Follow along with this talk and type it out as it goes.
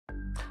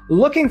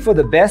Looking for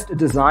the best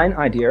design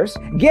ideas?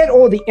 Get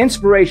all the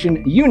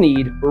inspiration you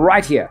need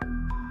right here.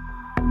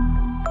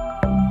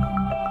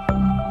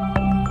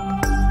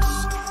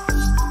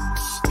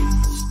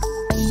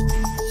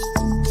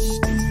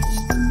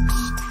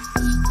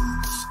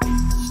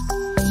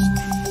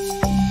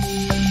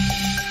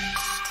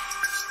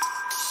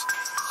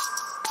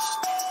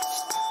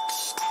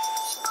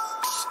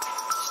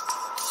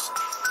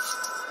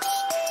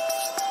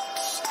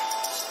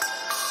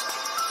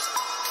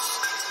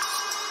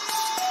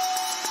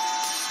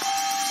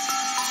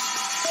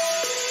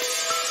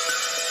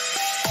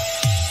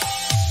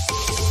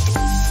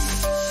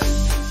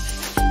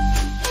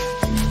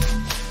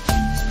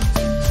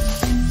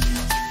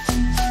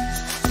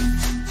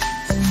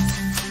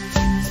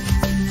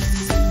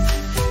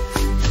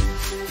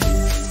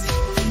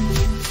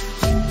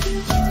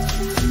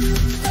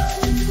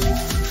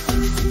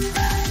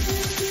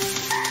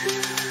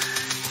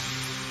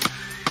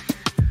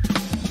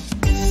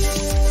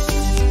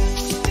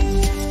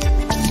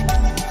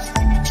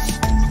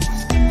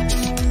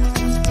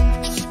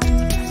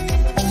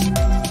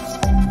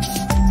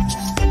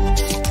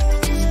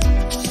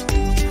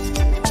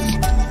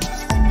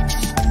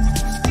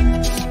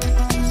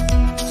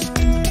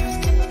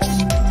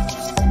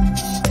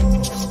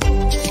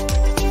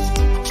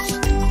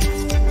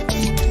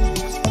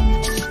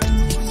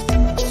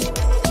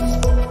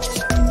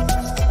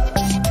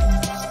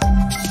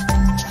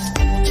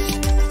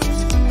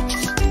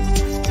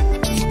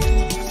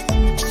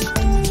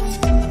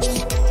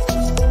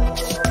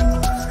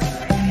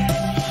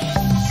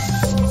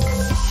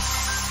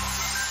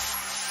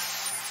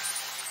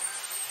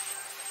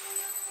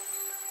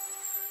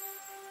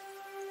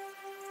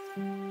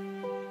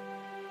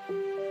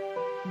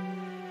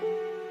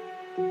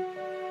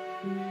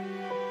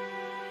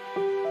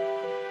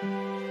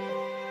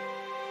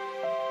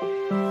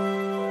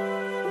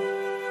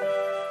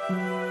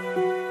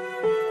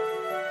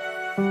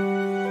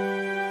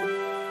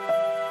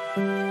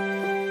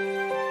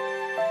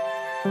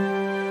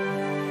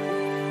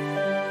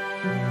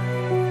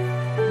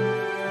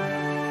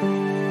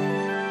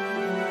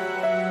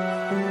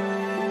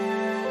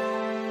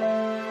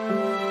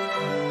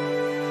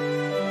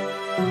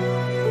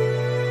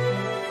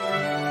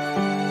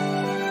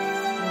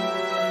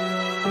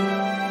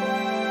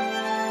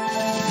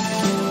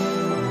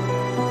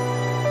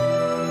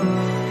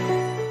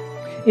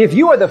 If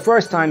you are the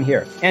first time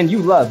here and you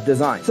love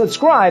design,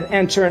 subscribe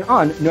and turn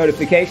on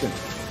notifications.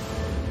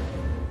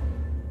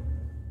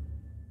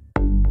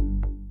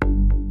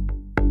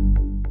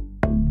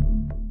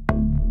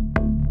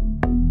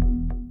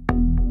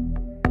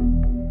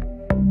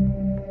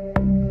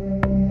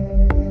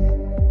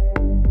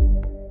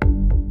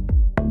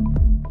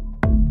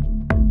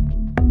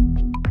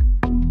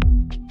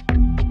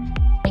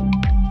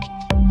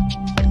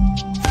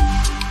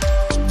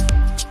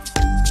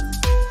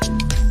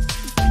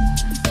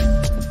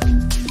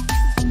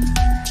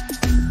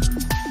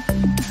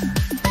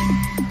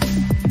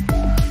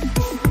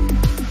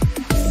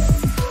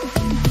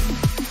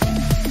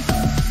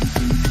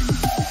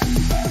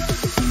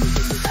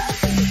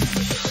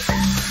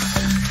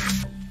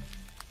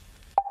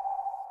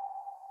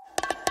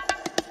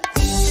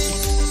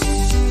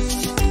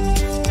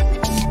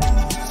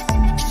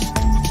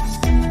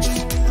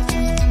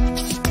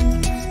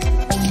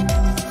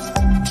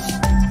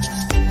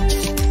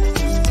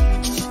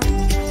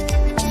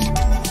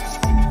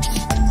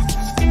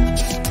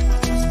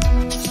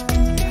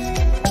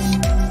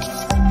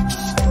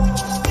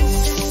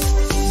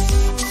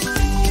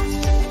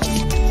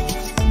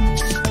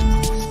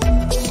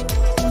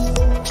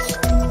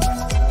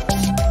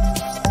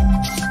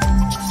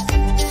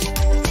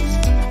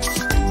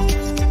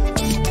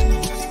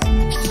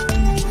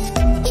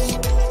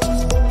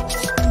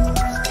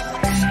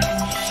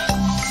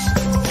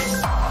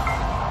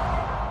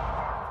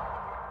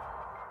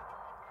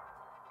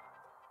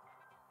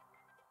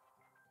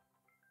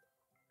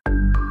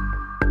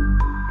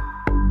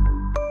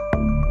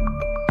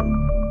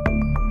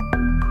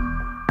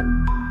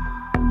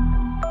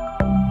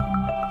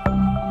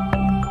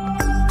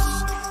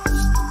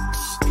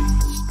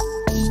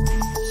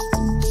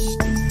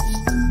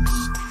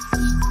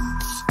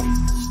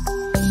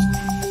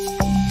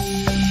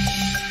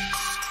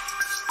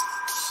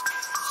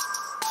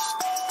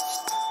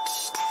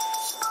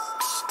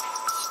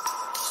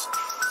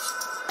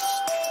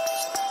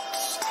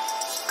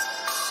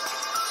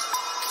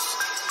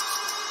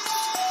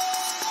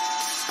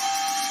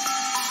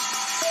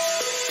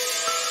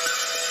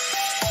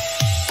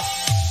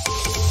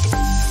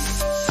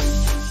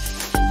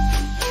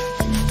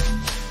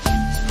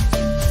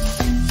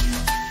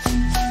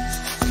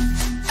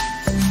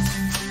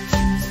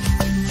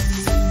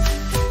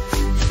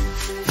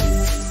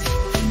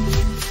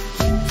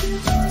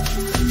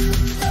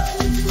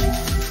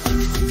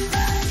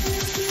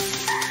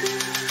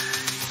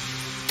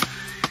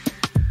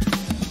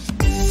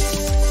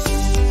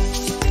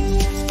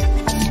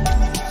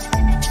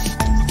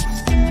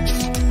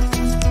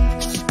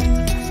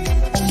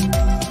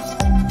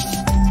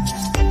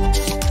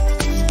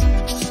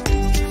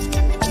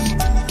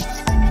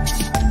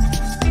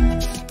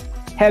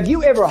 Have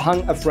you ever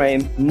hung a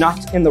frame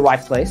not in the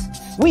right place?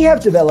 We have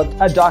developed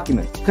a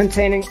document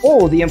containing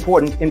all the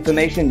important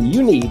information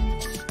you need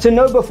to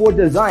know before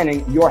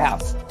designing your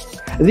house.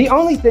 The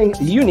only thing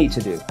you need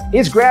to do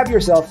is grab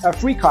yourself a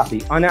free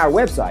copy on our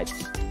website,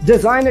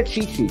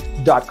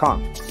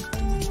 designercheatsheet.com.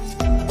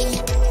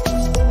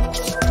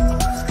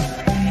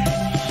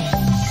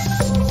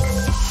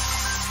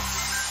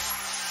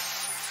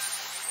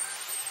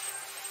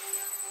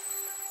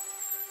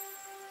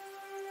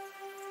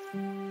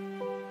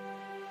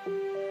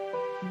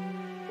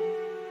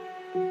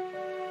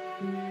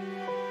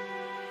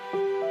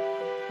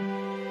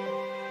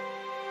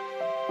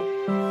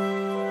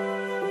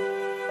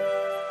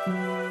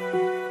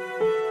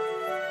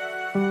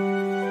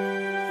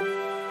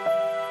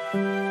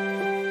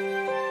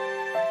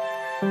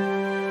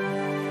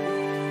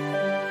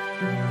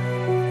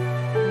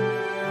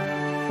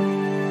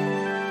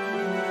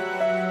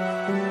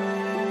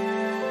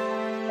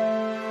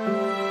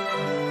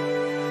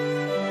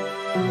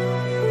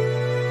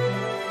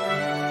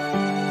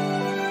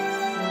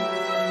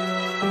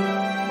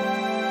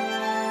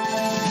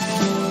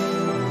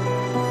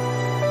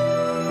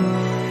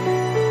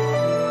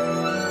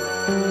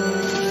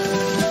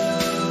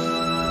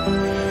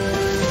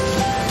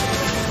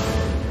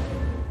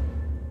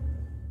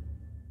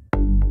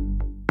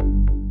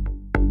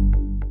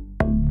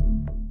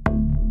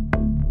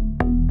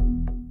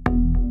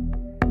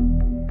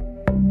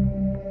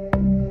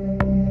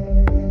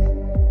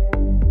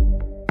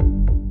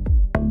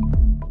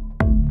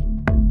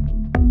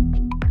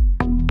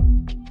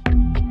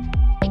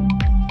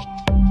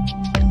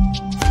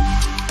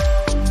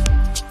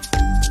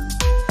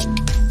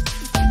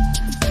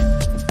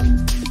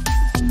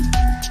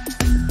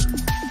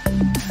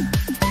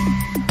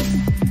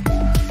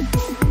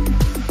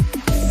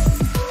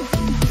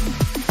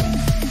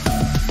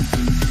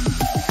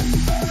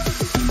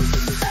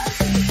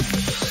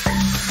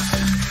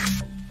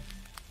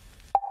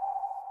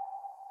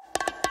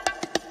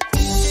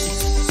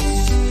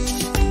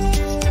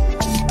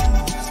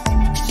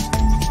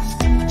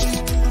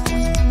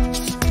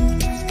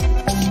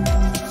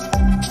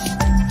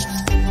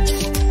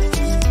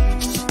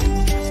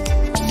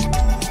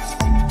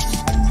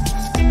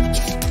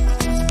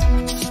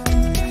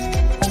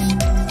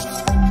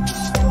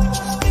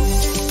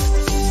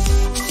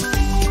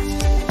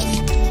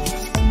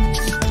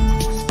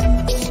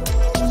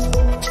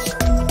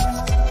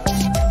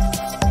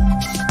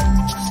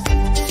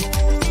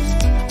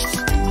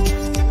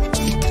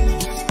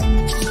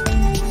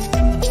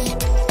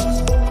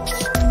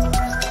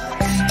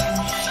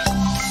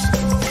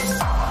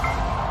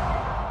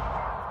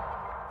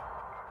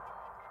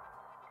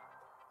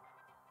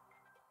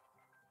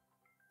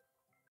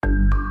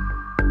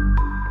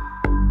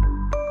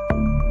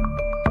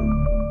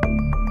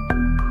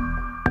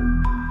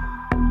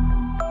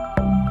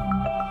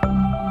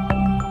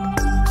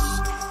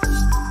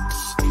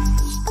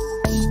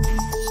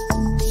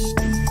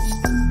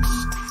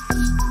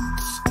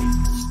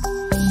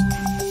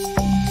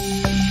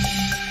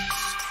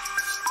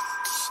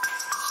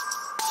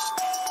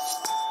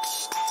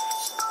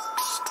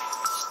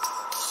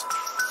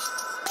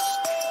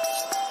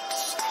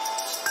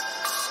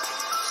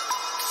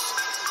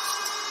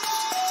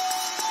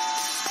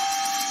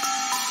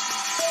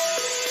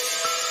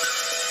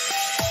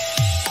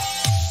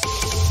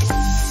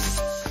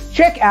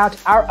 Check out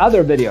our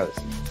other videos.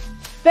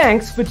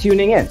 Thanks for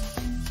tuning in.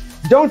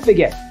 Don't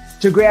forget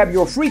to grab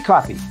your free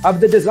copy of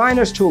the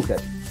Designer's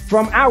Toolkit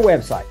from our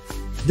website,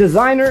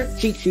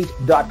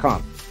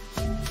 designercheatsheet.com.